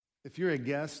If you're a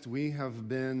guest, we have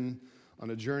been on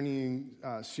a journeying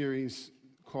series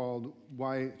called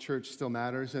Why Church Still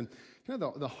Matters. And kind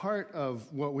of the heart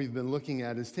of what we've been looking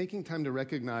at is taking time to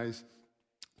look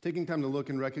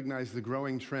and recognize the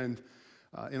growing trend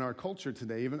in our culture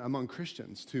today, even among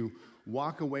Christians, to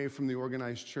walk away from the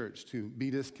organized church, to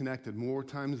be disconnected. More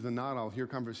times than not, I'll hear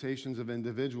conversations of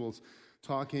individuals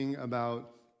talking about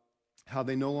how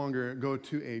they no longer go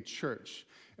to a church.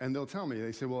 And they'll tell me,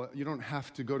 they say, well, you don't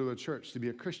have to go to a church to be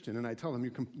a Christian. And I tell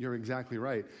them, you're exactly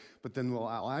right. But then what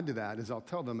I'll add to that is I'll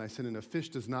tell them, I said, and a fish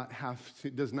does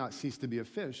not cease to be a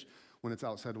fish when it's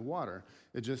outside of water.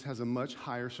 It just has a much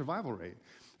higher survival rate.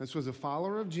 And so as a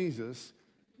follower of Jesus,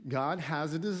 God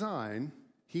has a design,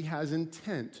 He has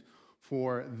intent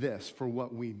for this, for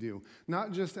what we do.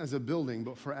 Not just as a building,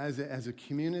 but for as a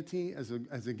community, as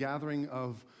a gathering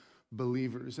of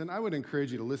believers. And I would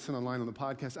encourage you to listen online on the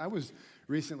podcast. I was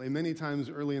recently, many times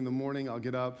early in the morning, I'll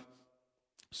get up,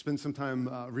 spend some time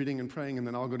reading and praying, and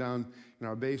then I'll go down in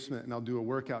our basement and I'll do a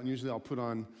workout. And usually I'll put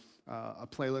on a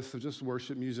playlist of just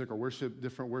worship music or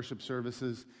different worship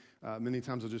services. Many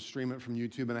times I'll just stream it from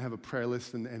YouTube, and I have a prayer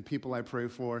list and people I pray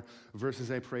for,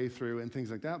 verses I pray through, and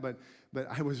things like that. But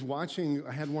I was watching,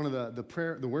 I had one of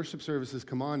the worship services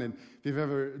come on, and if you've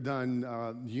ever done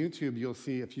YouTube, you'll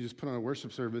see, if you just put on a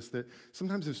worship service, that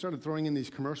sometimes they've started throwing in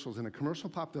these commercials, and a commercial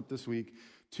popped up this week.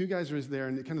 Two guys were there,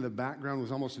 and kind of the background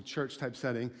was almost a church-type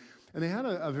setting. And they had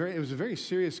it was a very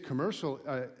serious commercial,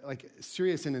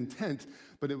 serious in intent,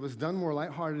 but it was done more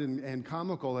lighthearted and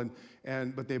comical.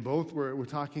 But they both were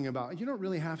talking about, you don't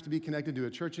really have to be connected to a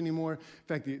church anymore. In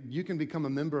fact, you can become a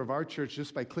member of our church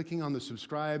just by clicking on the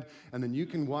subscribe, and then you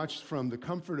can watch from the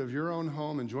comfort of your own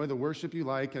home, enjoy the worship you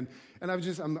like. And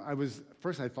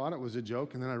first I thought it was a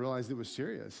joke, and then I realized it was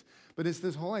serious. But it's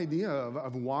this whole idea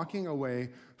of walking away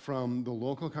from the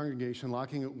local congregation,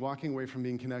 walking away from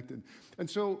being connected. And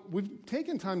so we've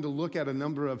taken time to look at a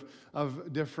number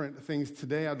of different things.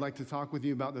 Today I'd like to talk with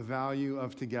you about the value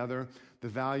of together, the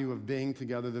value of being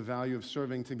together, the value of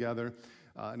serving together.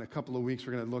 In a couple of weeks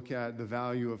we're going to look at the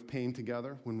value of pain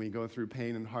together, when we go through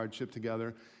pain and hardship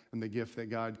together, and the gift that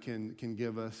God can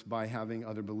give us by having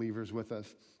other believers with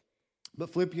us. But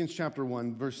Philippians chapter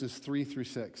 1, verses 3 through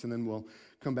 6, and then we'll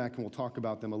come back and we'll talk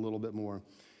about them a little bit more.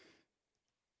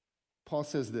 Paul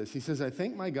says this. He says, I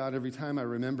thank my God every time I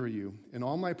remember you. In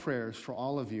all my prayers for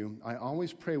all of you, I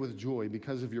always pray with joy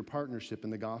because of your partnership in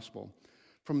the gospel.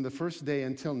 From the first day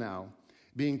until now,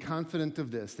 being confident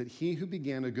of this, that he who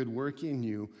began a good work in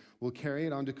you will carry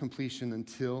it on to completion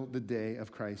until the day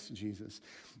of Christ Jesus.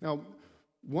 Now,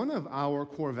 one of our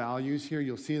core values here,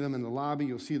 you'll see them in the lobby,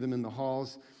 you'll see them in the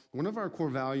halls. One of our core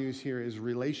values here is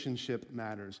relationship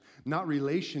matters. Not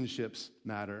relationships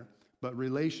matter, but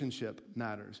relationship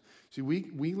matters. See,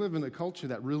 we live in a culture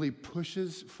that really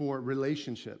pushes for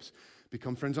relationships.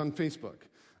 Become friends on Facebook.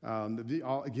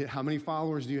 How many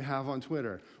followers do you have on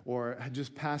Twitter? Or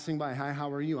just passing by, hi,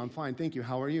 how are you? I'm fine, thank you.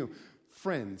 How are you?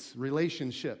 Friends,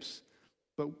 relationships.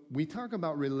 But we talk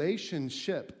about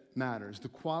relationship matters, the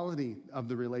quality of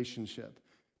the relationship.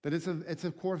 That it's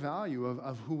a core value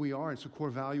of who we are. It's a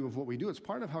core value of what we do. It's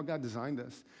part of how God designed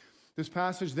us. This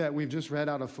passage that we've just read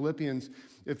out of Philippians,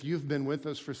 if you've been with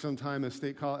us for some time as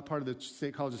part of the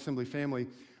State College Assembly family,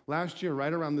 last year,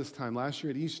 right around this time, last year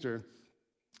at Easter,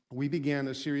 we began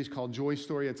a series called Joy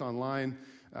Story. It's online.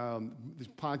 This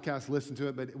podcast, listen to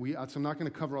it. But so I'm not going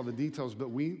to cover all the details, but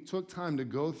we took time to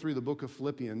go through the book of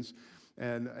Philippians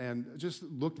and just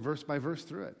looked verse by verse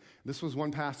through it. This was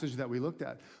one passage that we looked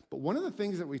at. But one of the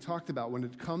things that we talked about when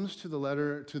it comes to the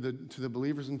letter to the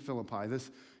believers in Philippi,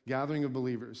 this gathering of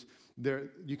believers,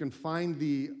 you can find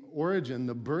the origin,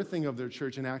 the birthing of their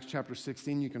church in Acts chapter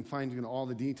 16. You can find all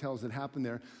the details that happened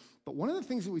there. But one of the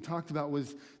things that we talked about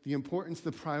was the importance,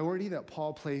 the priority that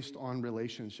Paul placed on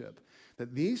relationship.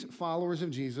 That these followers of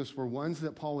Jesus were ones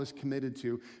that Paul was committed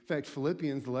to. In fact, the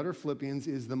letter of Philippians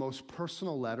is the most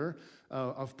personal letter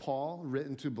of Paul,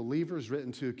 written to believers,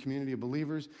 written to a community of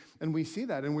believers. And we see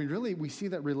that, and we see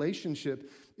that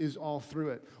relationship is all through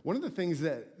it. One of the things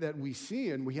that we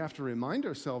see and we have to remind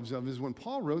ourselves of is when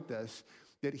Paul wrote this,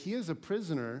 that he is a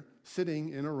prisoner sitting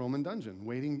in a Roman dungeon,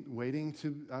 waiting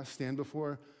to stand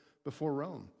before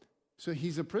Rome. So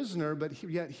he's a prisoner, but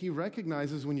yet he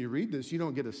recognizes when you read this, you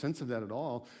don't get a sense of that at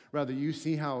all. Rather, you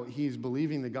see how he's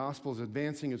believing the gospel is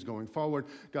advancing, is going forward,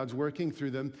 God's working through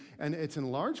them, and it's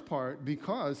in large part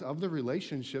because of the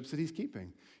relationships that he's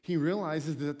keeping. He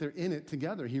realizes that they're in it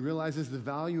together. He realizes the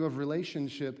value of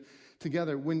relationship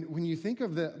together. When you think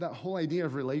of that whole idea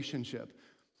of relationship,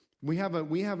 we have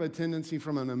a tendency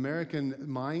from an American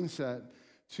mindset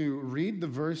to read the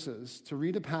verses, to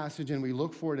read a passage, and we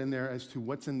look for it in there as to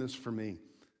what's in this for me.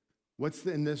 What's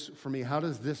in this for me? How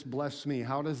does this bless me?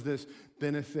 How does this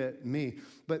benefit me?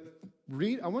 But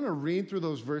I want to read through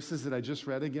those verses that I just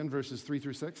read again, verses 3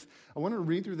 through 6. I want to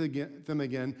read through them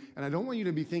again, and I don't want you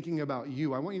to be thinking about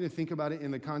you. I want you to think about it in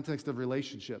the context of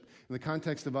relationship, in the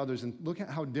context of others, and look at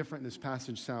how different this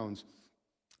passage sounds.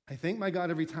 I thank my God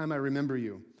every time I remember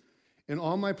you. In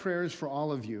all my prayers for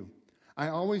all of you, I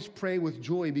always pray with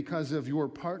joy because of your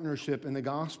partnership in the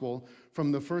gospel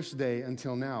from the first day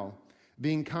until now,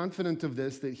 being confident of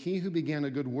this, that he who began a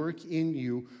good work in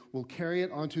you will carry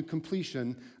it on to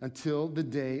completion until the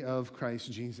day of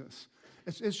Christ Jesus.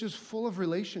 It's just full of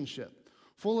relationship,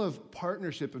 full of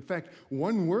partnership. In fact,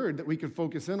 one word that we could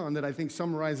focus in on that I think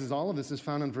summarizes all of this is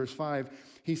found in verse 5.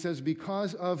 He says,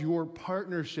 because of your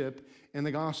partnership in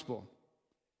the gospel.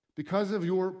 Because of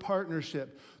your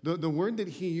partnership. The word that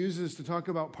he uses to talk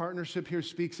about partnership here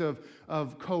speaks of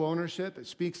co-ownership. It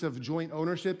speaks of joint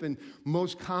ownership, and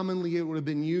most commonly it would have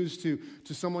been used to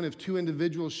someone if two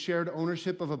individuals shared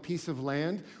ownership of a piece of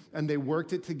land, and they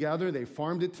worked it together, they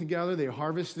farmed it together, they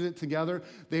harvested it together.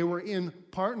 They were in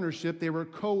partnership. They were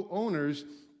co-owners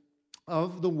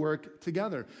of the work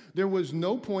together. There was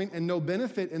no point and no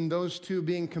benefit in those two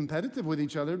being competitive with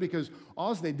each other, because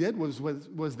all they did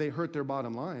was they hurt their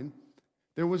bottom line.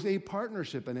 There was a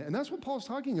partnership in it. And that's what Paul's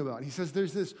talking about. He says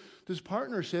there's this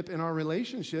partnership in our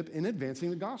relationship in advancing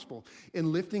the gospel,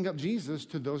 in lifting up Jesus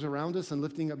to those around us and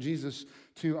lifting up Jesus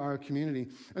to our community.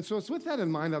 And so it's with that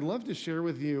in mind, I'd love to share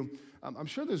with you, I'm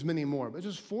sure there's many more, but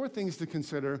just 4 things to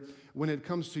consider when it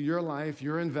comes to your life,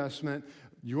 your investment,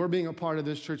 you're being a part of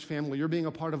this church family. You're being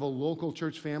a part of a local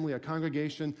church family, a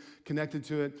congregation connected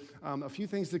to it. A few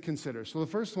things to consider. So the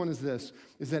first one is this,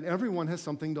 is that everyone has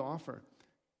something to offer.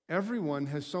 Everyone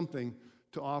has something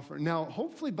to offer. Now,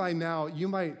 hopefully by now, you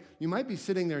might be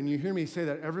sitting there and you hear me say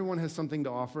that everyone has something to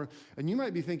offer, and you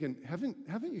might be thinking,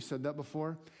 haven't you said that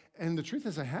before? And the truth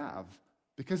is I have.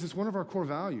 Because it's one of our core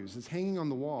values. It's hanging on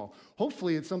the wall.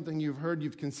 Hopefully it's something you've heard,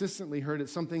 you've consistently heard.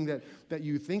 It's something that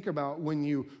you think about when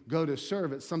you go to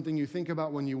serve. It's something you think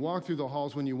about when you walk through the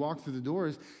halls, when you walk through the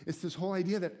doors. It's this whole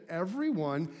idea that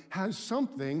everyone has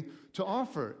something to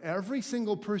offer. Every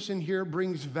single person here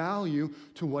brings value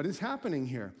to what is happening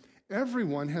here.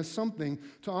 Everyone has something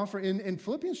to offer. In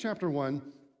Philippians chapter 1,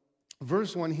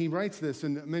 verse 1, he writes this,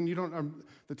 and man,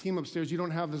 the team upstairs, you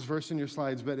don't have this verse in your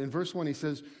slides, but in verse 1 he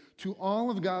says, to all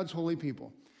of God's holy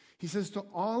people. He says to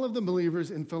all of the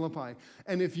believers in Philippi.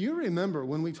 And if you remember,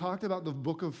 when we talked about the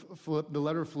book of the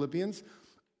letter of Philippians,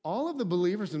 all of the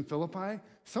believers in Philippi,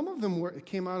 some of them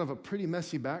came out of a pretty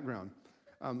messy background.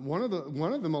 One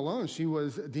of them alone, she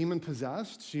was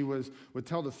demon-possessed. She would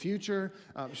tell the future.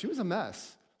 She was a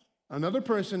mess. Another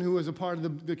person who was a part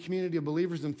of the community of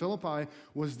believers in Philippi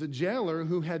was the jailer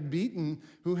who had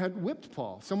whipped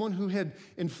Paul, someone who had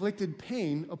inflicted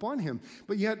pain upon him.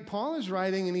 But yet Paul is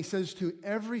writing and he says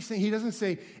he doesn't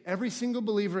say every single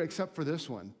believer except for this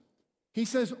one. He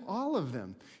says all of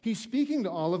them. He's speaking to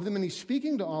all of them, and he's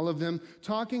speaking to all of them,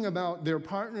 talking about their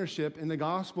partnership in the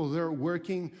gospel. They're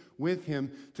working with him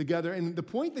together. And the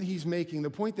point that he's making, the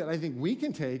point that I think we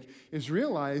can take is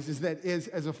that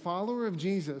as a follower of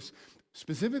Jesus,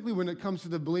 specifically when it comes to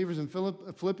the believers in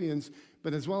Philippians,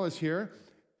 but as well as here,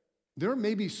 there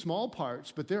may be small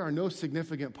parts, but there are no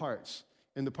significant parts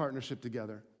in the partnership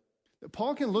together.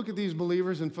 Paul can look at these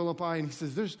believers in Philippi and he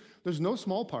says there's no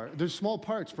small part. There's small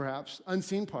parts perhaps,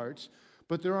 unseen parts,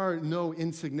 but there are no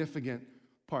insignificant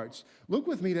parts. Look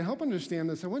with me to help understand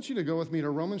this. I want you to go with me to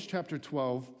Romans chapter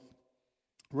 12.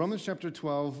 Romans chapter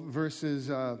 12, verses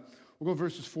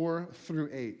 4 through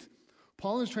 8.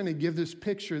 Paul is trying to give this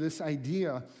picture, this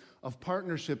idea of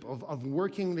partnership, of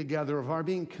working together, of our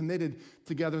being committed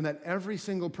together, and that every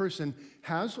single person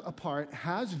has a part,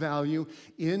 has value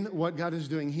in what God is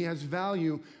doing. He has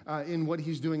value in what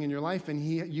he's doing in your life, and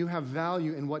you have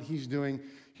value in what he's doing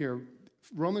here.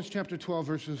 Romans chapter 12,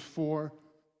 verses 4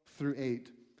 through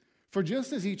 8. For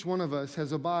just as each one of us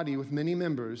has a body with many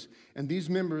members, and these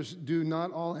members do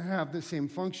not all have the same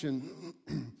function,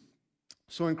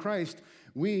 so in Christ,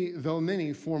 we, though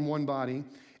many, form one body,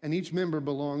 and each member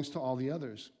belongs to all the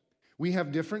others. We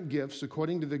have different gifts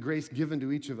according to the grace given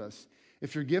to each of us.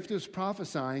 If your gift is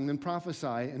prophesying, then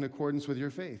prophesy in accordance with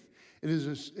your faith.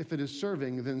 If it is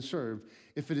serving, then serve.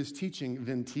 If it is teaching,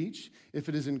 then teach. If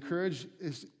it is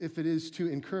to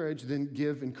encourage, then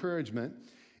give encouragement.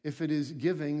 If it is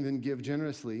giving, then give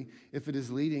generously. If it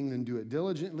is leading, then do it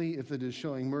diligently. If it is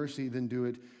showing mercy, then do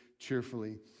it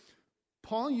cheerfully.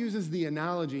 Paul uses the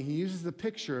analogy, he uses the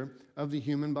picture of the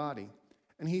human body.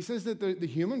 And he says that the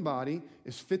human body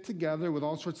is fit together with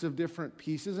all sorts of different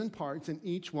pieces and parts, and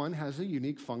each one has a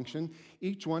unique function.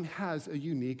 Each one has a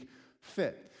unique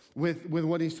fit. With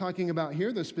what he's talking about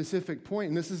here, the specific point,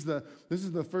 and this is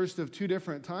the first of two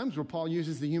different times where Paul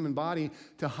uses the human body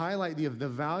to highlight the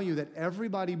value that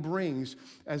everybody brings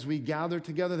as we gather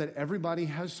together, that everybody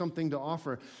has something to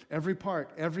offer. Every part,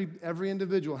 every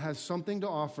individual has something to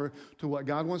offer to what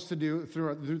God wants to do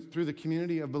through the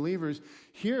community of believers.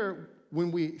 Here, when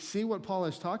we see what Paul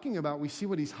is talking about, we see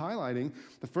what he's highlighting.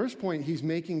 The first point he's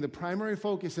making, the primary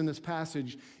focus in this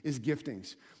passage is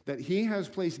giftings. That he has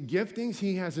placed giftings,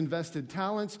 he has invested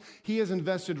talents, he has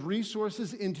invested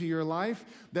resources into your life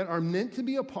that are meant to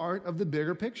be a part of the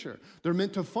bigger picture. They're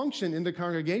meant to function in the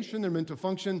congregation, they're meant to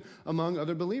function among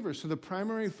other believers. So the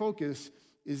primary focus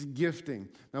is gifting.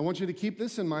 Now, I want you to keep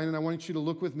this in mind, and I want you to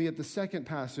look with me at the second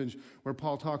passage where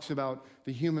Paul talks about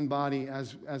the human body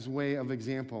as way of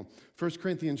example. 1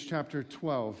 Corinthians chapter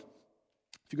 12.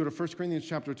 If you go to 1 Corinthians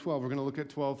chapter 12, we're going to look at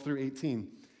 12 through 18.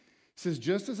 It says,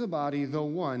 just as a body, though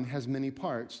one, has many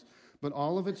parts, but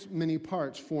all of its many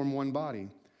parts form one body,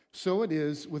 so it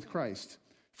is with Christ.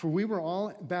 For we were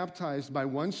all baptized by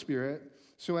one Spirit,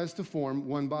 so as to form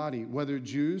one body, whether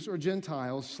Jews or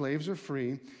Gentiles, slaves or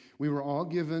free. We were all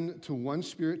given to one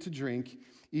Spirit to drink.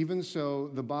 Even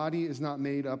so, the body is not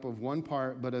made up of one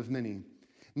part, but of many.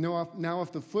 Now,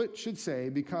 if the foot should say,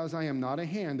 because I am not a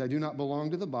hand, I do not belong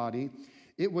to the body,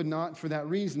 it would not for that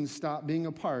reason stop being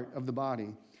a part of the body.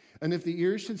 And if the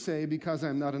ear should say, because I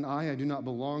am not an eye, I do not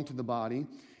belong to the body,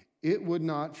 it would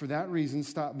not for that reason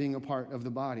stop being a part of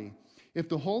the body. If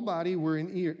the whole body were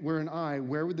an eye,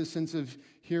 where would the sense of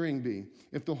hearing be?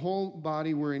 If the whole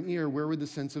body were an ear, where would the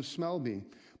sense of smell be?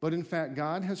 But in fact,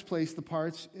 God has placed the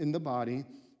parts in the body,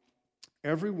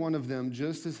 every one of them,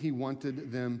 just as he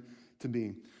wanted them to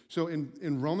be. So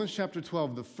in Romans chapter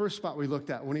 12, the first spot we looked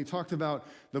at, when he talked about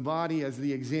the body as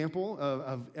the example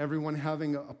of everyone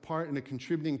having a part and a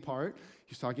contributing part,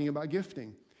 he's talking about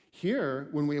gifting. Here,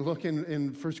 when we look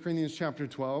in 1 Corinthians chapter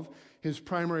 12, his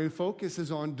primary focus is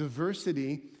on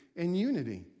diversity and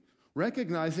unity,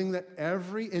 recognizing that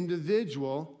every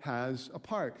individual has a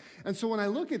part. And so when I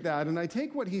look at that and I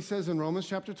take what he says in Romans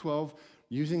chapter 12,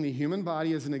 using the human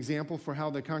body as an example for how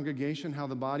the congregation, how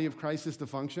the body of Christ is to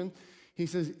function, he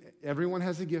says everyone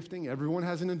has a gifting, everyone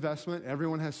has an investment,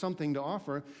 everyone has something to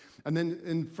offer. And then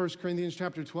in 1 Corinthians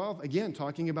chapter 12, again,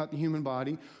 talking about the human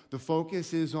body, the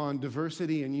focus is on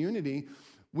diversity and unity.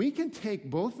 We can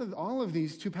take all of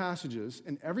these two passages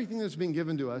and everything that's been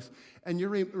given to us, and you're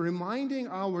reminding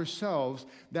ourselves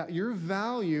that your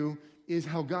value is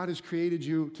how God has created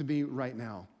you to be right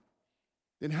now.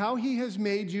 That how he has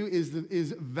made you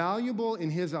is valuable in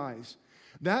his eyes.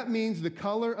 That means the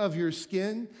color of your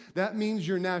skin. That means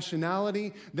your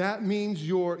nationality. That means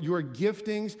your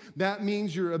giftings. That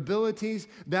means your abilities.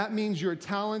 That means your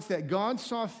talents, that God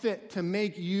saw fit to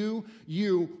make you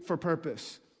for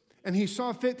purpose. And he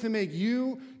saw fit to make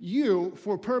you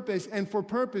for purpose, and for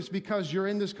purpose because you're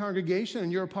in this congregation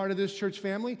and you're a part of this church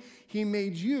family. He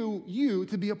made you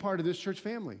to be a part of this church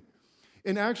family.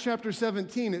 In Acts chapter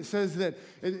 17, it says that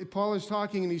Paul is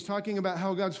talking, and he's talking about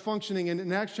how God's functioning. And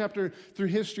in Acts chapter, through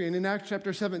history, and in Acts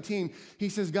chapter 17, he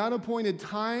says God appointed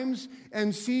times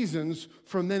and seasons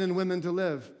for men and women to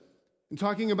live. And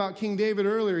talking about King David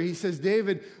earlier, he says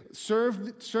David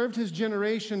served his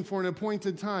generation for an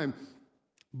appointed time.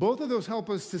 Both of those help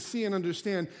us to see and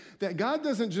understand that God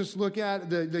doesn't just look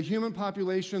at the human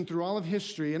population through all of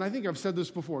history. And I think I've said this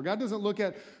before. God doesn't look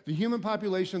at the human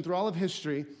population through all of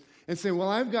history and say, well,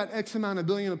 I've got X amount of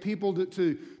billion of people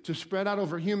to spread out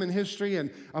over human history, and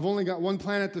I've only got one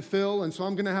planet to fill, and so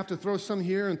I'm going to have to throw some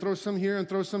here and throw some here and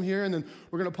throw some here, and then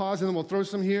we're going to pause, and then we'll throw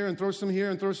some here and throw some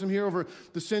here and throw some here over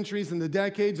the centuries and the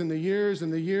decades and the years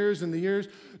and the years and the years.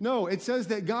 No, it says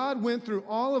that God went through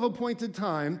all of appointed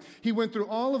time. He went through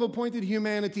all of appointed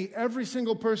humanity, every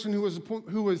single person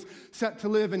who was set to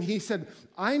live, and he said,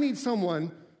 I need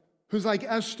someone who's like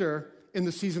Esther in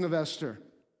the season of Esther.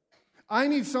 I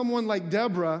need someone like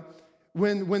Deborah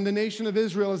when the nation of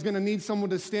Israel is going to need someone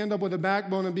to stand up with a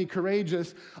backbone and be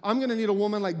courageous. I'm going to need a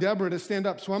woman like Deborah to stand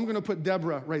up, so I'm going to put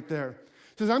Deborah right there.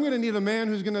 It says, I'm going to need a man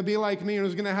who's going to be like me and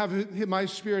who's going to have my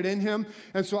spirit in him.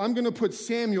 And so I'm going to put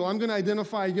Samuel. I'm going to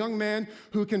identify a young man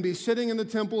who can be sitting in the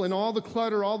temple in all the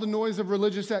clutter, all the noise of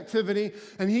religious activity,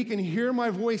 and he can hear my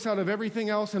voice out of everything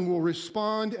else and will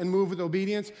respond and move with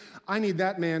obedience. I need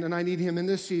that man, and I need him in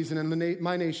this season in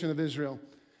my nation of Israel.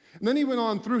 And then he went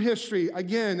on through history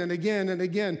again and again and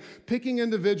again, picking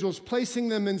individuals, placing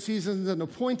them in seasons and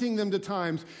appointing them to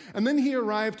times. And then he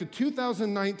arrived to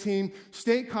 2019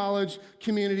 State College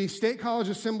Community, State College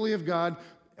Assembly of God,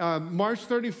 March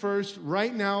 31st,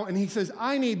 right now, and he says,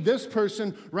 I need this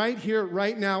person right here,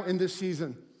 right now in this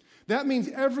season. That means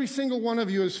every single one of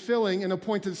you is filling an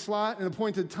appointed slot, an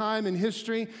appointed time in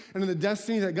history, and in the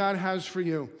destiny that God has for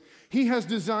you. He has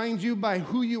designed you by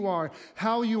who you are,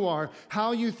 how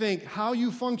you think, how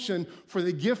you function for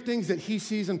the giftings that he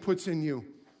sees and puts in you.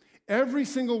 Every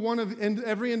single one of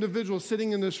every individual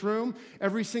sitting in this room,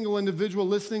 every single individual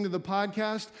listening to the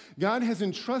podcast, God has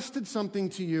entrusted something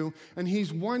to you, and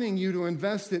he's wanting you to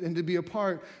invest it and to be a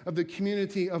part of the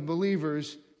community of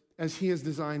believers as he has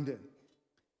designed it.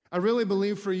 I really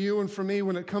believe for you and for me,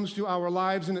 when it comes to our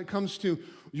lives and it comes to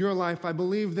your life, I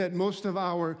believe that most of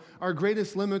our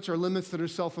greatest limits are limits that are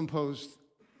self-imposed.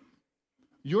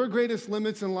 Your greatest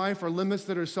limits in life are limits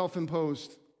that are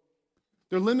self-imposed.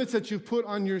 They're limits that you've put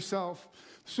on yourself.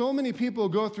 So many people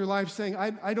go through life saying,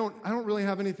 I don't really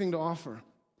have anything to offer.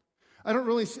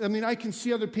 I can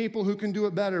see other people who can do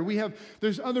it better.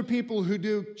 There's other people who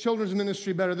do children's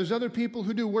ministry better. There's other people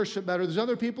who do worship better. There's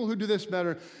other people who do this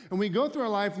better. And we go through our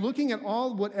life looking at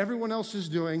all what everyone else is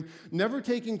doing, never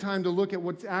taking time to look at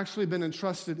what's actually been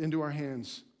entrusted into our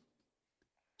hands.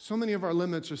 So many of our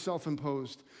limits are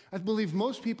self-imposed. I believe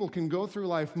most people can go through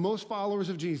life, most followers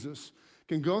of Jesus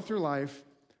can go through life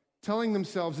telling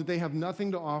themselves that they have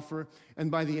nothing to offer,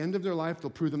 and by the end of their life, they'll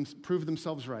prove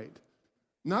themselves right.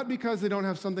 Not because they don't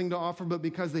have something to offer, but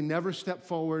because they never step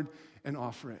forward and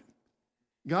offer it.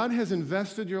 God has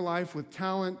invested your life with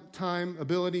talent, time,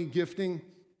 ability, gifting.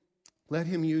 Let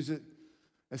him use it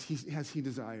as he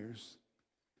desires.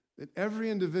 That every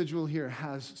individual here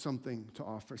has something to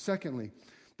offer. Secondly,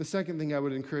 the second thing I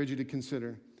would encourage you to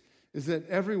consider is that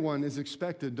everyone is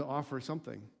expected to offer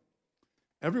something.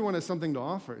 Everyone has something to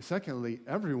offer. Secondly,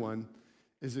 everyone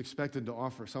is expected to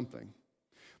offer something.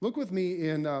 Look with me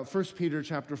in 1 Peter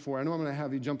chapter 4. I know I'm going to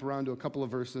have you jump around to a couple of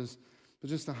verses,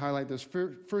 but just to highlight this,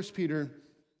 1 Peter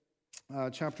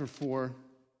chapter 4,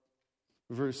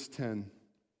 verse 10.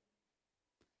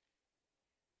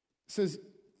 It says,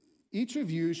 each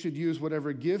of you should use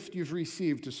whatever gift you've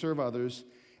received to serve others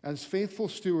as faithful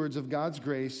stewards of God's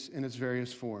grace in its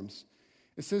various forms.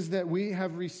 It says that we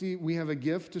have a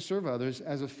gift to serve others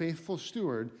as a faithful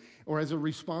steward or as a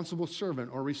responsible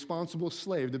servant or responsible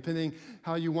slave, depending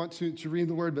how you want to read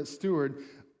the word, but steward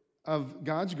of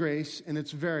God's grace in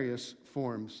its various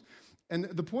forms. And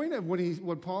the point of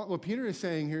what Peter is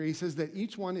saying here, he says that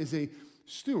each one is a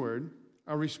steward,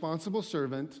 a responsible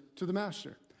servant to the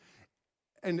master.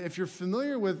 And if you're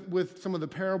familiar with some of the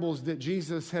parables that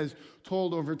Jesus has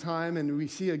told over time, and we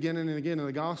see again and again in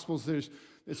the Gospels,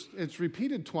 it's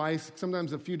repeated twice,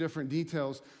 sometimes a few different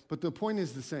details, but the point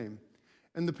is the same.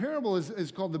 And the parable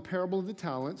is called the parable of the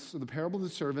talents, or the parable of the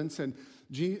servants, and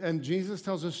Jesus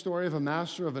tells a story of a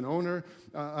master, of an owner,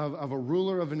 of a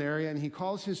ruler of an area, and he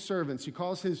calls his servants, he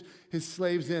calls his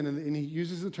slaves in, and he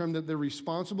uses the term that they're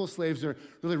responsible slaves. They're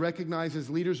really recognized as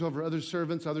leaders over other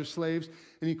servants, other slaves,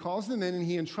 and he calls them in and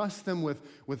he entrusts them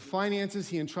with finances,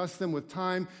 he entrusts them with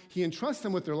time, he entrusts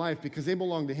them with their life because they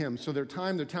belong to him. So their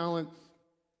time, their talent,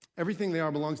 everything they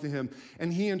are belongs to him.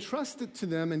 And he entrusts it to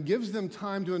them and gives them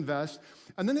time to invest.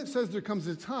 And then it says there comes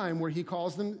a time where he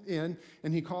calls them in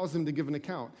and he calls them to give an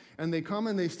account. And they come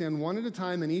and they stand one at a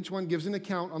time, and each one gives an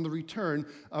account on the return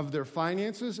of their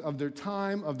finances, of their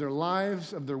time, of their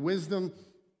lives, of their wisdom.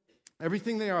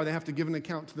 Everything they are, they have to give an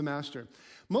account to the master.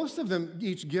 Most of them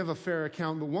each give a fair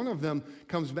account, but one of them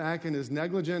comes back and is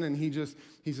negligent, and he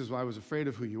says, well, I was afraid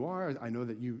of who you are. I know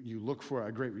that you look for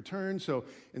a great return, so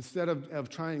instead of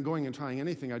going and trying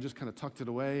anything, I just kind of tucked it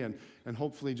away and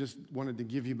hopefully just wanted to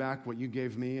give you back what you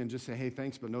gave me and just say, hey,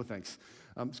 thanks, but no thanks.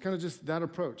 It's kind of just that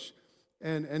approach.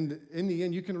 And in the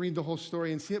end, you can read the whole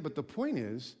story and see it, but the point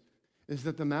is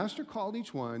that the master called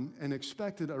each one and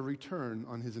expected a return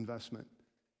on his investment.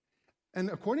 And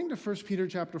according to 1 Peter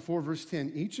chapter 4, verse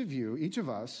 10, each of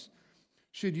us,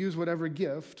 should use whatever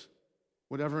gift,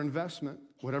 whatever investment,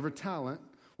 whatever talent,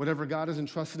 whatever God has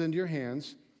entrusted into your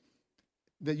hands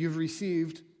that you've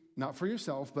received, not for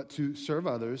yourself, but to serve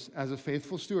others as a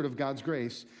faithful steward of God's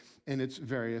grace in its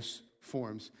various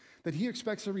forms. That he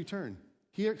expects a return.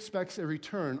 He expects a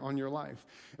return on your life.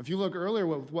 If you look earlier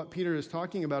what Peter is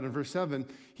talking about in verse 7,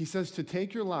 he says to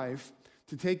take your life,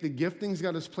 to take the giftings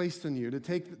God has placed in you, to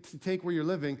take where you're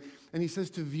living, and he says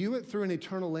to view it through an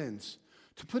eternal lens,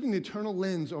 to put an eternal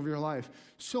lens over your life.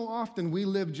 So often we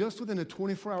live just within a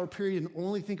 24-hour period and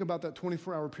only think about that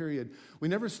 24-hour period. We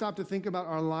never stop to think about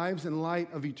our lives in light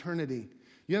of eternity.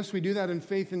 Yes, we do that in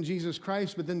faith in Jesus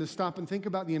Christ, but then to stop and think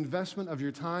about the investment of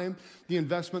your time, the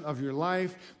investment of your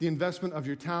life, the investment of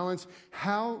your talents,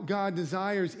 how God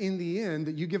desires in the end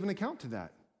that you give an account to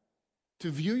that. To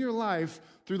view your life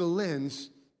through the lens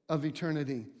of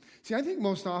eternity. See, I think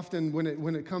most often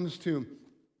when it comes to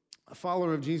a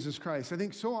follower of Jesus Christ, I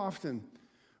think so often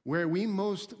where we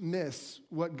most miss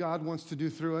what God wants to do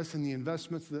through us and the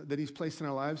investments that he's placed in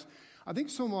our lives, I think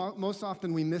most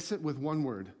often we miss it with one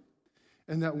word,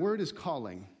 and that word is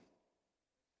calling.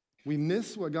 We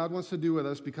miss what God wants to do with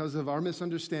us because of our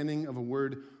misunderstanding of a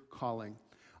word, calling.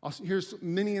 Here's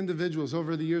many individuals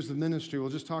over the years of ministry will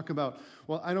just talk about,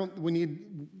 we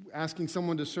need asking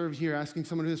someone to serve here, asking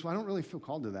someone to do this. Well, I don't really feel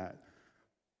called to that.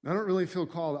 I don't really feel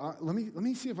called. Let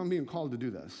me see if I'm being called to do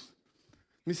this.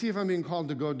 Let me see if I'm being called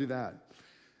to go do that.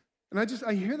 And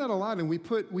I hear that a lot, and we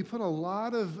put a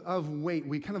lot of weight.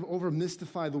 We kind of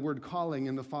over-mystify the word calling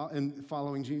in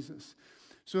following Jesus.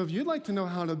 So if you'd like to know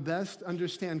how to best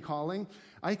understand calling,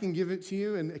 I can give it to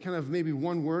you in kind of maybe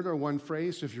one word or one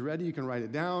phrase. So if you're ready, you can write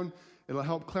it down. It'll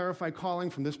help clarify calling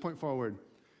from this point forward.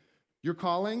 Your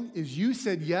calling is you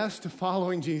said yes to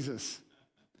following Jesus.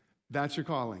 That's your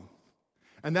calling.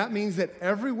 And that means that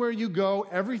everywhere you go,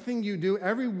 everything you do,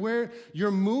 everywhere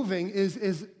you're moving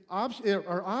is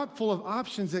full of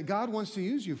options that God wants to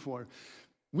use you for.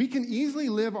 We can easily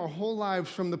live our whole lives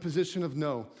from the position of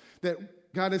no, that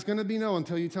God, is going to be no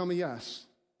until you tell me yes.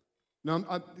 No,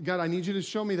 God, I need you to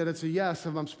show me that it's a yes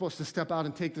if I'm supposed to step out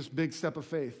and take this big step of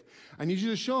faith. I need you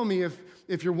to show me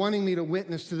if you're wanting me to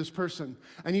witness to this person.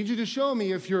 I need you to show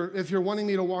me if you're wanting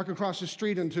me to walk across the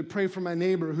street and to pray for my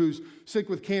neighbor who's sick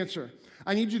with cancer.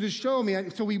 I need you to show me.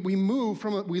 So we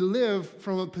live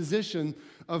from a position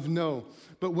of no.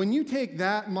 But when you take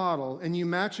that model and you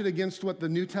match it against what the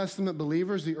New Testament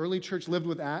believers, the early church lived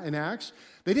with in Acts,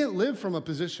 they didn't live from a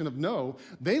position of no.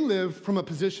 They lived from a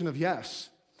position of yes.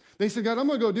 They said, God, I'm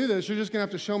going to go do this. You're just going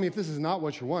to have to show me if this is not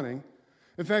what you're wanting.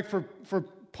 In fact, for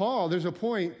Paul, there's a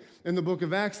point in the book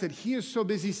of Acts that he is so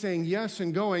busy saying yes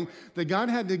and going that God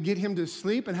had to get him to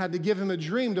sleep and had to give him a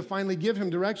dream to finally give him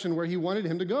direction where he wanted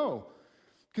him to go.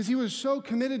 Because he was so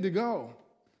committed to go.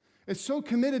 It's so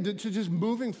committed to just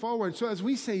moving forward. So as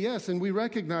we say yes and we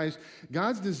recognize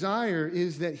God's desire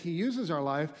is that he uses our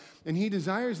life and he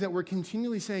desires that we're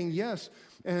continually saying yes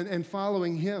and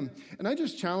following him. And I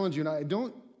just challenge you, and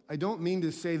I don't mean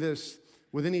to say this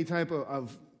with any type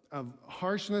of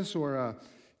harshness or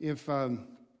if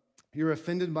you're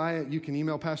offended by it, you can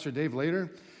email Pastor Dave later.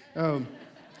 But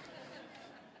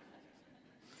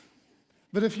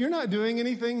if you're not doing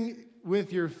anything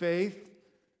with your faith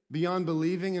beyond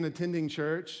believing and attending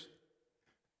church,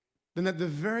 then at the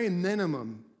very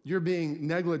minimum, you're being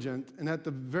negligent, and at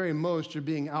the very most, you're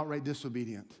being outright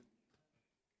disobedient.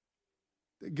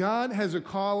 God has a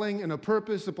calling and a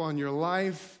purpose upon your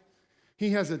life.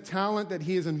 He has a talent that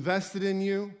he has invested in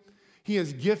you. He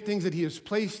has giftings that he has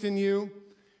placed in you,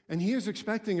 and he is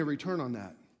expecting a return on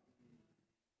that.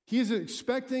 He is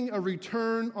expecting a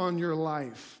return on your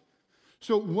life.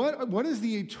 So what is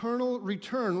the eternal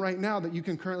return right now that you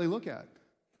can currently look at?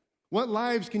 What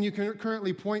lives can you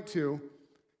currently point to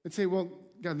and say, well,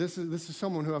 God, this is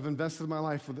someone who I've invested my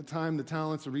life with the time, the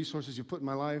talents, the resources you put in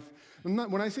my life.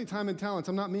 When I say time and talents,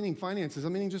 I'm not meaning finances.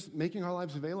 I'm meaning just making our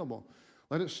lives available.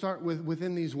 Let it start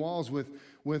within these walls with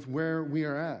where we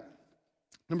are at.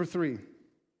 Number 3,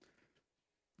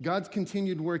 God's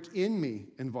continued work in me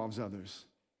involves others.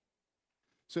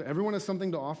 So everyone has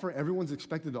something to offer. Everyone's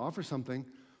expected to offer something.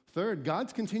 Third,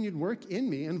 God's continued work in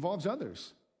me involves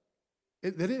others.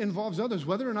 It involves others.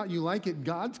 Whether or not you like it,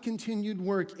 God's continued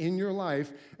work in your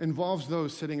life involves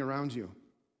those sitting around you.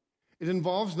 It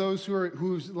involves those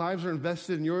whose lives are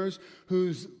invested in yours,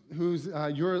 whose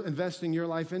you're investing your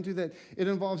life into, that it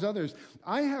involves others.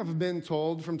 I have been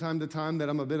told from time to time that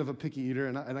I'm a bit of a picky eater,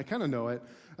 and I kind of know it.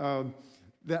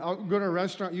 That I'll go to a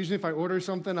restaurant, usually if I order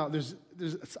something,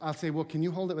 I'll say, well, can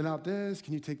you hold it without this?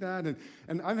 Can you take that?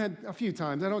 And I've had a few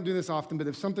times, I don't do this often, but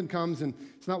if something comes and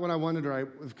it's not what I wanted or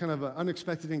it's kind of an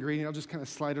unexpected ingredient, I'll just kind of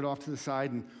slide it off to the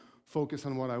side and focus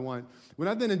on what I want. When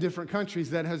I've been in different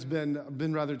countries, that has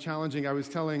been rather challenging. I was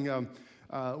telling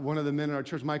one of the men in our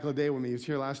church, Michael Adewumi, he was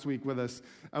here last week with us.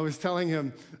 I was telling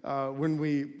him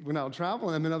when I would travel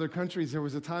and I'm in other countries, there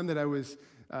was a time that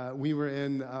we were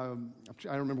in, I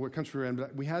don't remember what country we were in,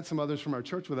 but we had some others from our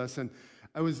church with us, and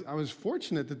I was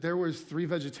fortunate that there was 3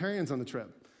 vegetarians on the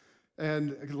trip.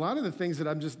 And a lot of the things that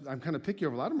I'm kind of picky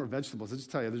over, a lot of them are vegetables. I just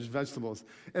tell you, there's vegetables.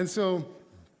 And so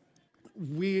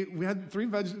we had 3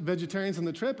 vegetarians on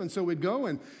the trip, and so we'd go,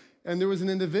 and there was an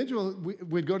individual,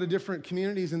 we'd go to different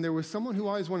communities, and there was someone who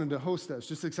always wanted to host us,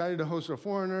 just excited to host a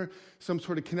foreigner, some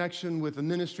sort of connection with the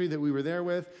ministry that we were there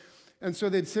with. And so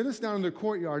they'd sit us down in the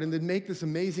courtyard, and they'd make this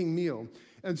amazing meal.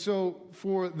 And so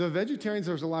for the vegetarians,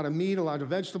 there was a lot of meat, a lot of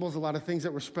vegetables, a lot of things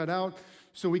that were spread out.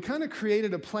 So we kind of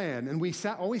created a plan, and we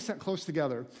always sat close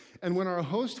together. And when our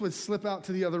host would slip out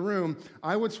to the other room,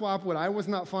 I would swap what I was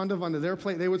not fond of onto their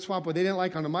plate. They would swap what they didn't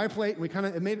like onto my plate,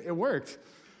 and it worked.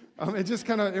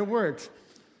 It worked.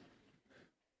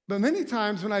 But many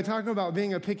times when I talk about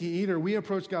being a picky eater, we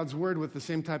approach God's word with the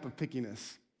same type of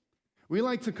pickiness. We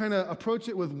like to kind of approach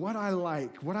it with what I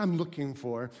like, what I'm looking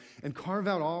for, and carve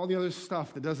out all the other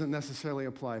stuff that doesn't necessarily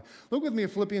apply. Look with me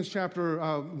at Philippians chapter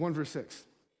 1, verse 6,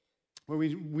 where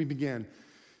we began. It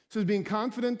says, being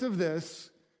confident of this,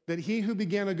 that he who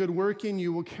began a good work in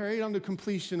you will carry it on to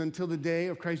completion until the day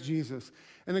of Christ Jesus.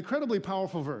 An incredibly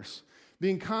powerful verse.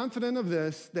 Being confident of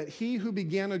this, that he who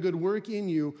began a good work in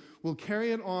you will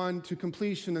carry it on to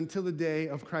completion until the day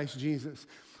of Christ Jesus.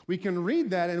 We can read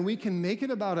that and we can make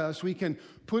it about us. We can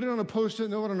put it on a post-it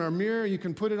note on our mirror. You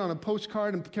can put it on a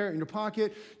postcard and carry it in your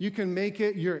pocket. You can make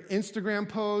it your Instagram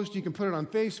post. You can put it on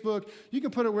Facebook. You can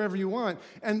put it wherever you want.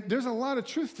 And there's a lot of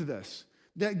truth to this,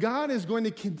 that God is going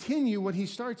to continue what he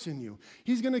starts in you.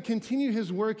 He's going to continue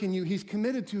his work in you. He's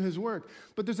committed to his work.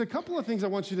 But there's a couple of things I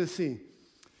want you to see.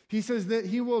 He says that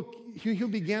he who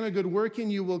began a good work in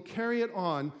you will carry it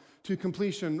on to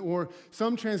completion, or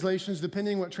some translations,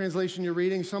 depending what translation you're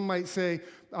reading, some might say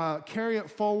carry it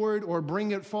forward or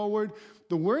bring it forward.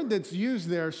 The word that's used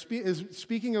there is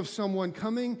speaking of someone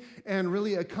coming and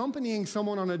really accompanying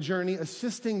someone on a journey,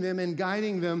 assisting them and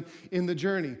guiding them in the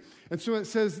journey. And so it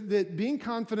says that being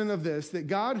confident of this, that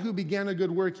God who began a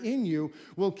good work in you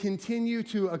will continue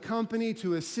to accompany,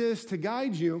 to assist, to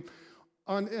guide you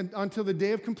until the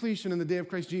day of completion and the day of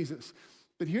Christ Jesus.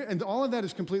 And all of that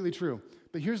is completely true.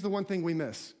 But here's the one thing we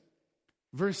miss.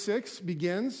 Verse 6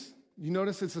 begins, you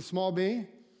notice it's a small b.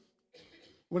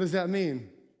 What does that mean?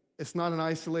 It's not an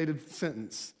isolated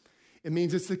sentence. It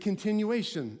means it's a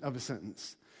continuation of a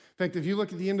sentence. In fact, if you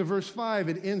look at the end of verse 5,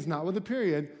 it ends not with a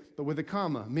period, but with a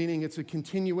comma, meaning it's a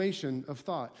continuation of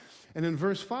thought. And in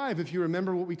verse 5, if you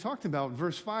remember what we talked about,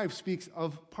 verse 5 speaks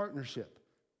of partnership,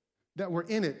 that we're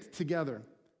in it together,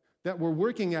 that we're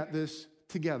working at this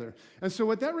together. And so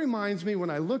what that reminds me when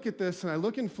I look at this and I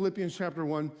look in Philippians chapter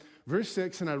 1, verse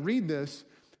 6, and I read this,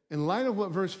 in light of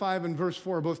what verse 5 and verse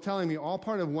 4 are both telling me, all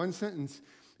part of one sentence,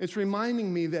 it's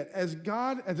reminding me that as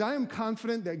I am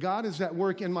confident that God is at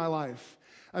work in my life,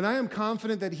 and I am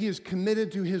confident that he is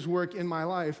committed to his work in my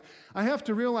life, I have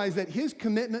to realize that his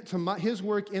commitment to his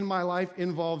work in my life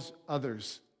involves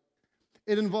others.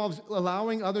 It involves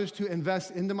allowing others to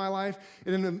invest into my life.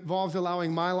 It involves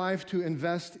allowing my life to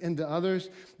invest into others.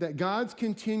 That God's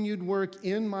continued work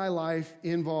in my life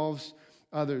involves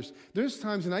others. There's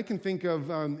times, and I can think of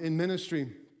in ministry,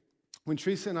 when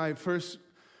Teresa and I first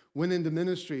went into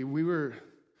ministry, we were,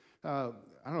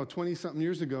 20-something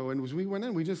years ago, and as we went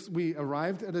in, we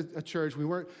arrived at a church.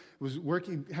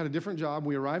 Had a different job.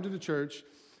 We arrived at a church,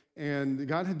 and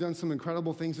God had done some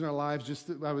incredible things in our lives.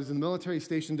 I was in the military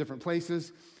stationed different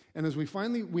places. And as we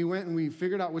went and we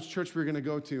figured out which church we were going to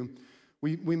go to,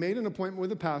 we made an appointment with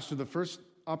the pastor. The first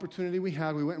opportunity we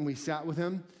had, we went and we sat with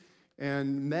him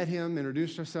and met him,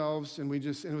 introduced ourselves, and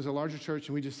it was a larger church,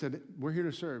 and we just said, we're here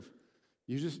to serve.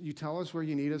 You tell us where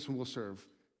you need us and we'll serve.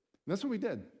 And that's what we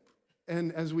did.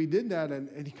 And as we did that, and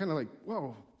he kind of like,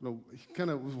 whoa, where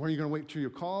are you going to wait till you're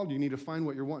called? You need to find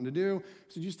what you're wanting to do.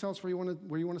 So you just tell us where you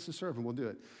want us to serve, and we'll do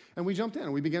it. And we jumped in,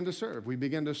 and we began to serve. We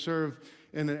began to serve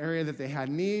in an area that they had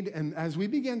need. And as we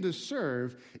began to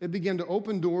serve, it began to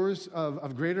open doors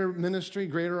of greater ministry,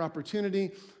 greater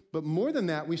opportunity. But more than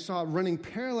that, we saw running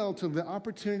parallel to the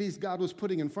opportunities God was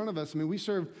putting in front of us. I mean,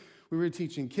 we were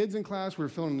teaching kids in class. We were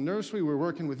filling the nursery. We were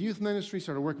working with youth ministry,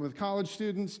 started working with college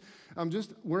students.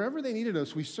 Just wherever they needed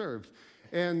us, we served.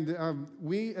 And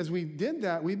as we did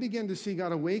that, we began to see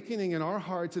God awakening in our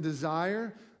hearts a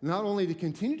desire not only to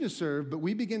continue to serve, but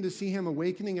we began to see him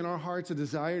awakening in our hearts a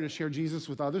desire to share Jesus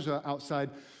with others outside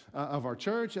of our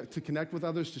church, to connect with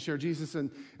others, to share Jesus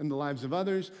in the lives of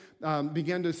others.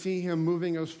 Began to see him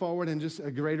moving us forward and just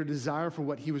a greater desire for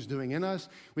what he was doing in us.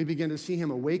 We began to see him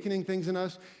awakening things in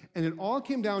us. And it all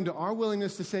came down to our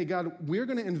willingness to say, God, we're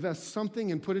going to invest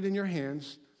something and put it in your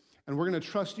hands, and we're going to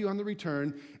trust you on the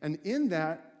return. And in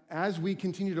that, as we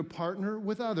continue to partner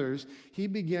with others, he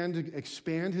began to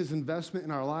expand his investment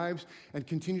in our lives and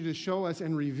continue to show us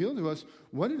and reveal to us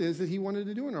what it is that he wanted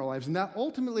to do in our lives. And that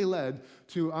ultimately led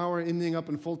to our ending up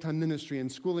in full-time ministry and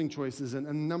schooling choices and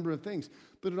a number of things.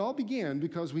 But it all began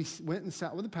because we went and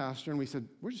sat with the pastor and we said,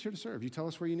 we're just here to serve. You tell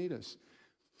us where you need us.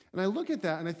 And I look at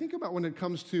that and I think about when it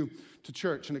comes to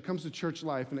church and it comes to church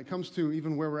life and it comes to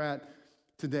even where we're at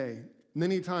today.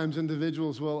 Many times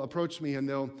individuals will approach me and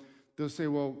they'll say,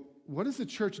 well, what is the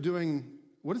church doing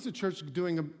what is the church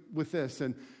doing with this?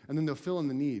 And then they'll fill in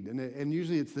the need. And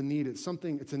usually it's the need. It's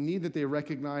a need that they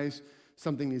recognize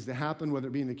something needs to happen, whether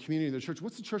it be in the community or the church.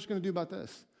 What's the church going to do about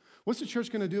this? What's the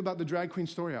church going to do about the drag queen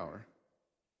story hour?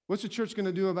 What's the church going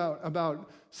to do about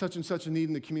such and such a need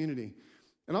in the community?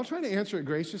 And I'll try to answer it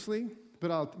graciously,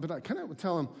 but I kind of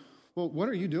tell them, well, what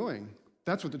are you doing?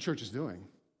 That's what the church is doing.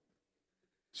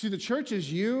 See, the church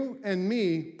is you and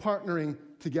me partnering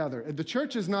together. The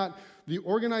church is not the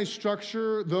organized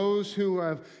structure, those who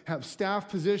have staff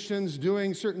positions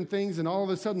doing certain things, and all of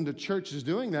a sudden the church is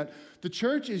doing that. The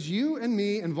church is you and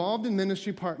me involved in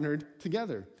ministry, partnered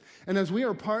together. And as we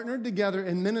are partnered together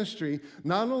in ministry,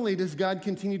 not only does God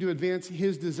continue to advance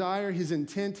his desire, his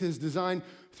intent, his design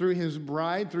through his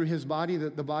bride, through his body,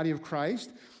 the body of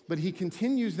Christ, but he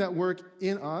continues that work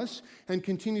in us and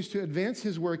continues to advance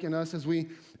his work in us as we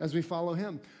follow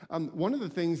him. One of the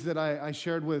things that I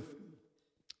shared with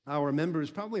our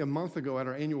members probably a month ago at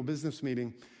our annual business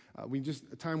meeting,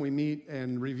 a time we meet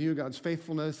and review God's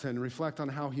faithfulness and reflect on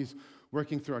how he's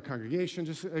working through our congregation,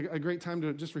 just a great time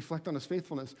to just reflect on his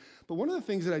faithfulness. But one of the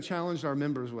things that I challenged our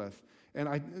members with, and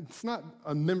it's not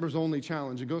a members-only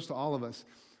challenge, it goes to all of us,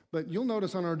 but you'll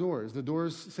notice on our doors, the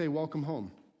doors say, welcome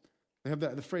home. They have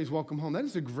the phrase, welcome home. That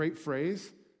is a great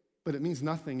phrase, but it means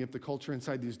nothing if the culture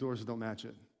inside these doors don't match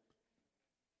it.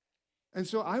 And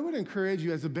so I would encourage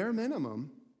you as a bare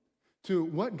minimum to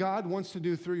what God wants to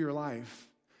do through your life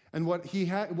and what he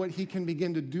can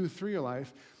begin to do through your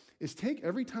life is take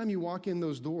every time you walk in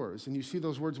those doors and you see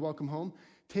those words, welcome home,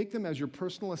 take them as your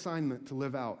personal assignment to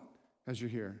live out as you're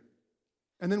here.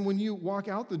 And then when you walk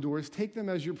out the doors, take them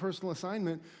as your personal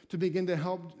assignment to begin to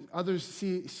help others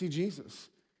see Jesus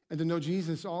and to know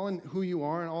Jesus all in who you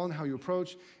are and all in how you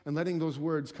approach and letting those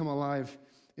words come alive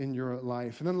in your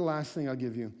life. And then the last thing I'll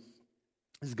give you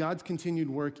is God's continued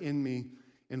work in me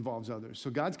involves others. So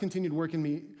God's continued work in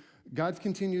me,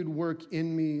 continued work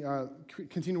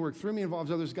through me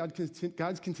involves others.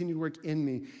 God's continued work in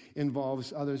me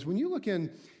involves others. When you look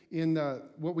in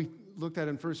what we looked at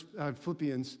in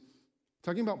Philippians,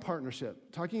 talking about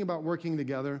partnership, talking about working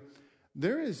together,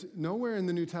 there is nowhere in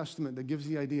the New Testament that gives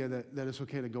the idea that it's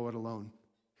okay to go it alone.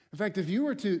 In fact, if you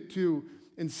were to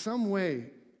in some way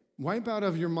wipe out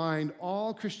of your mind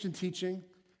all Christian teaching,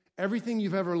 everything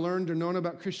you've ever learned or known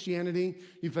about Christianity,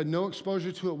 you've had no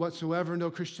exposure to it whatsoever, no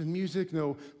Christian music,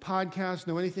 no podcast,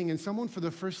 no anything, and someone for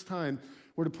the first time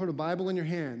were to put a Bible in your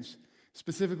hands,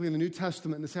 specifically in the New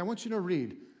Testament, and say, I want you to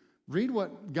read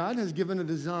what God has given a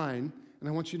design, and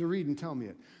I want you to read and tell me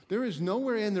it. There is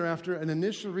nowhere in there after an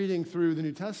initial reading through the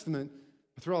New Testament,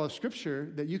 through all of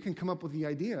Scripture, that you can come up with the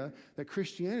idea that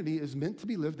Christianity is meant to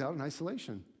be lived out in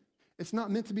isolation. It's not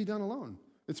meant to be done alone.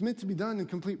 It's meant to be done in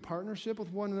complete partnership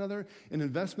with one another, in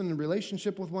investment and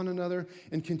relationship with one another,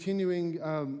 and continuing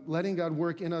letting God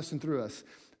work in us and through us.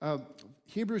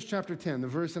 Hebrews chapter 10, the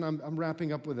verse, and I'm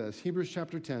wrapping up with this. Hebrews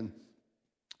chapter 10,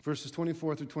 verses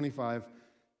 24 through 25.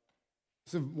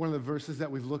 This is one of the verses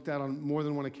that we've looked at on more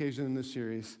than one occasion in this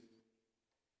series.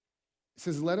 It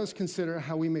says, let us consider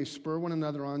how we may spur one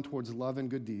another on towards love and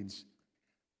good deeds,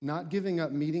 not giving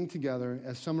up meeting together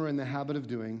as some are in the habit of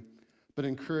doing, but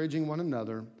encouraging one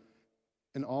another,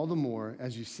 and all the more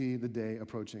as you see the day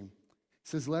approaching. It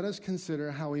says, let us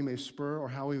consider how we may spur or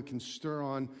how we can stir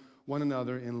on one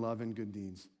another in love and good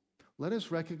deeds. Let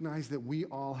us recognize that we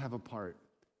all have a part.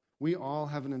 We all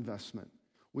have an investment.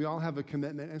 We all have a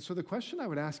commitment. And so the question I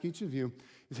would ask each of you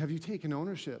is, have you taken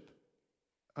ownership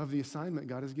of the assignment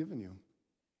God has given you?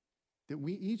 That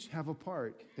we each have a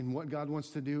part in what God wants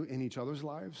to do in each other's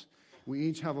lives. We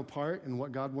each have a part in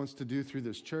what God wants to do through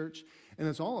this church. And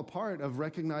it's all a part of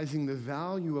recognizing the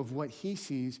value of what he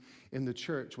sees in the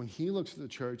church when he looks at the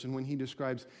church and when he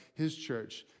describes his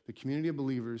church, the community of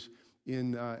believers,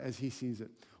 as he sees it.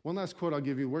 One last quote I'll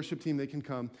give you. Worship team, they can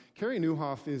come. Carey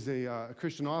Nieuwhof is a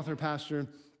Christian author, pastor.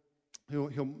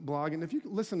 He'll blog. And if you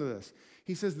listen to this,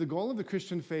 he says, the goal of the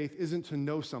Christian faith isn't to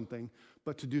know something,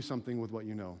 but to do something with what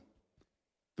you know.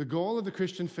 The goal of the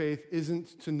Christian faith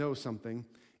isn't to know something,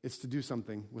 it's to do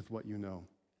something with what you know.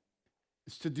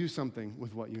 It's to do something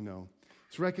with what you know.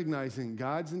 It's recognizing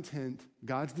God's intent,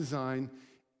 God's design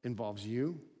involves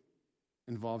you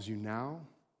now,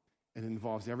 and it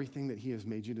involves everything that he has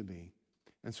made you to be.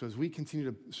 And so as we continue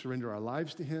to surrender our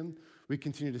lives to him, we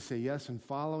continue to say yes in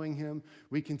following him,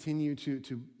 we continue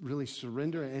to really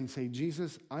surrender and say,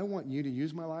 Jesus, I want you to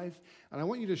use my life, and I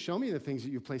want you to show me the things that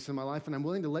you've placed in my life, and I'm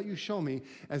willing to let you show me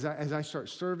as I start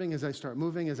serving, as I start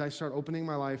moving, as I start opening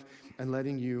my life and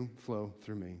letting you flow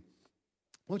through me.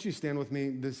 Won't you stand with me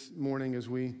this morning as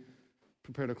we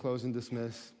prepare to close and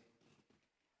dismiss?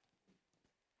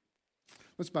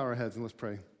 Let's bow our heads and let's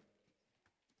pray.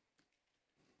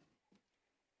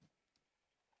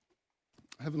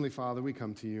 Heavenly Father, we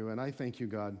come to you, and I thank you,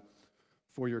 God,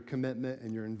 for your commitment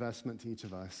and your investment to each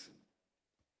of us.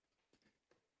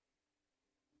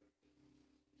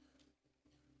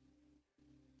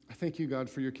 I thank you, God,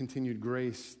 for your continued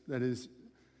grace that is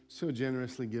so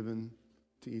generously given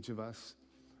to each of us.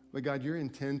 But God, your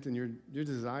intent and your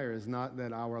desire is not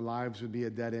that our lives would be a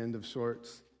dead end of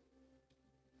sorts,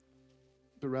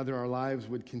 but rather our lives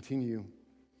would continue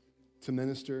to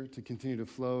minister, to continue to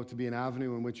flow, to be an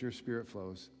avenue in which your Spirit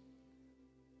flows.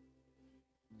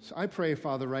 So I pray,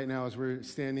 Father, right now as we're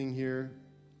standing here,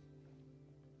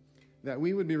 that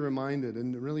we would be reminded,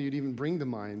 and really you'd even bring to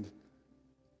mind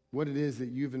what it is that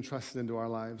you've entrusted into our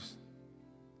lives.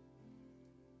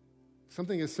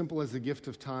 Something as simple as the gift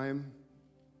of time,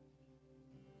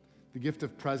 the gift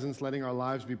of presence, letting our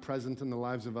lives be present in the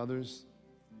lives of others,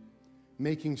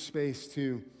 making space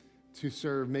to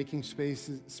serve, making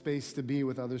space to be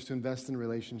with others, to invest in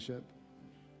relationship.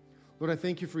 Lord, I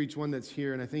thank you for each one that's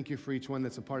here, and I thank you for each one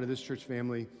that's a part of this church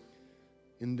family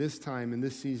in this time, in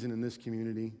this season, in this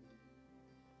community.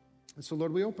 And so,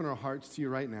 Lord, we open our hearts to you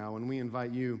right now, and we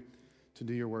invite you to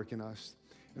do your work in us.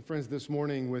 And friends, this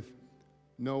morning, with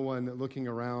no one looking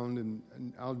around,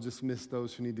 and I'll dismiss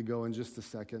those who need to go in just a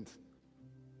second.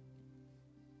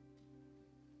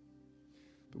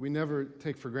 But we never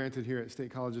take for granted here at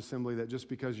State College Assembly that just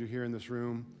because you're here in this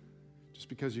room, just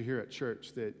because you're here at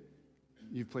church, that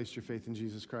you've placed your faith in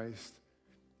Jesus Christ.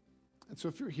 And so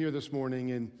if you're here this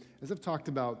morning, and as I've talked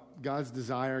about God's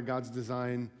desire, God's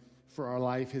design for our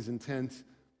life, his intent,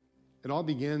 it all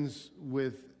begins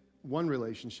with one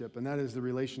relationship, and that is the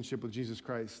relationship with Jesus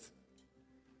Christ.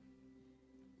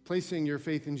 Placing your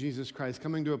faith in Jesus Christ,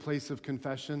 coming to a place of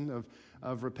confession,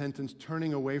 of repentance,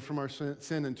 turning away from our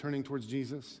sin and turning towards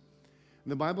Jesus.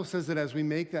 And the Bible says that as we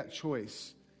make that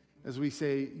choice, as we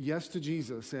say yes to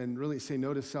Jesus and really say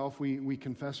no to self, we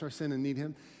confess our sin and need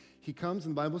him. He comes,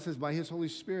 and the Bible says, by his Holy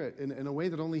Spirit, in a way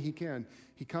that only he can.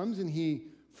 He comes and he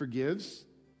forgives.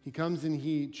 He comes and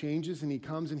he changes, and he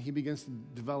comes and he begins to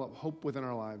develop hope within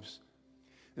our lives.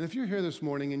 And if you're here this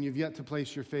morning and you've yet to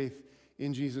place your faith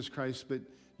in Jesus Christ, but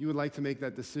you would like to make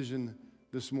that decision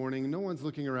this morning, no one's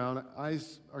looking around,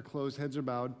 eyes are closed, heads are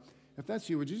bowed. If that's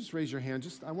you, would you just raise your hand?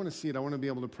 I want to see it. I want to be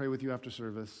able to pray with you after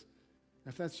service.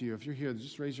 If that's you, if you're here,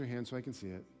 just raise your hand so I can see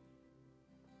it.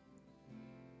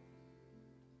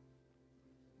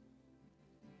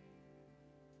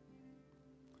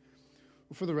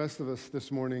 Well, for the rest of us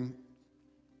this morning,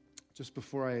 just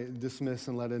before I dismiss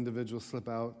and let individuals slip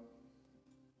out,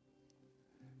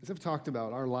 as I've talked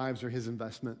about, our lives are his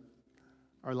investment.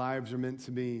 Our lives are meant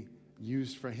to be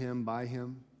used for him, by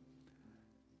him.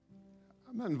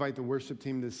 I'm going to invite the worship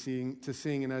team to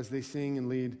sing, and as they sing and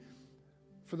lead,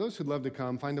 for those who'd love to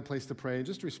come, find a place to pray,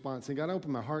 just respond, say, God, I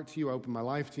open my heart to you, I open my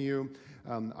life to you.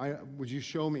 Would you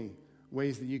show me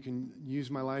ways that you can use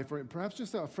my life, or perhaps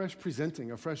just a fresh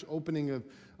presenting, a fresh opening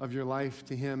of your life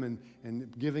to him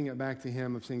and giving it back to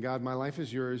him, of saying, God, my life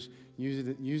is yours,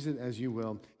 use it as you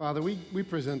will. Father, we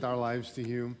present our lives to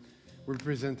you. We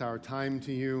present our time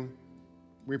to you.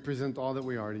 We present all that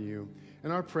we are to you.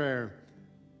 And our prayer,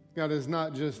 God, is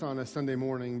not just on a Sunday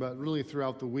morning, but really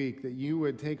throughout the week, that you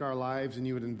would take our lives and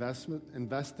you would invest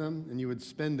them, and you would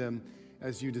spend them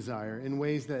as you desire, in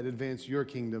ways that advance your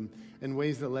kingdom, in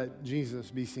ways that let Jesus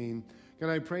be seen.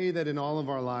 God, I pray that in all of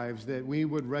our lives, that we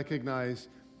would recognize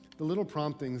the little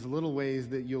promptings, the little ways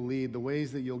that you'll lead, the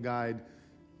ways that you'll guide,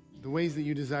 the ways that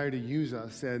you desire to use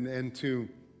us, and to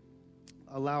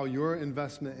allow your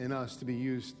investment in us to be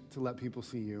used to let people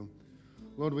see you.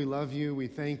 Lord, we love you, we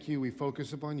thank you, we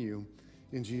focus upon you.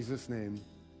 In Jesus' name,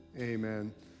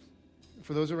 amen.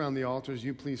 For those around the altars,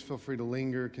 you please feel free to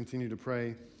linger, continue to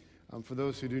pray. For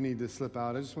those who do need to slip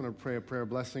out, I just want to pray a prayer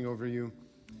blessing over you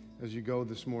as you go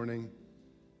this morning.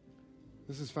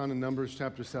 This is found in Numbers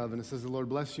chapter 7. It says, the Lord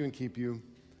bless you and keep you.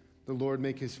 The Lord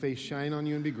make his face shine on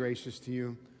you and be gracious to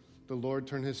you. The Lord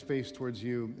turn his face towards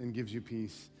you and gives you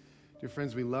peace. Dear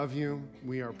friends, we love you.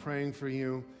 We are praying for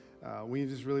you. We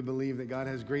just really believe that God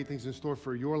has great things in store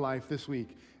for your life this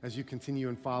week as you continue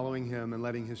in following him and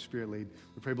letting his Spirit lead.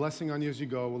 We pray blessing on you as you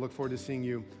go. We'll look forward to seeing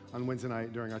you on Wednesday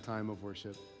night during our time of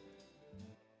worship.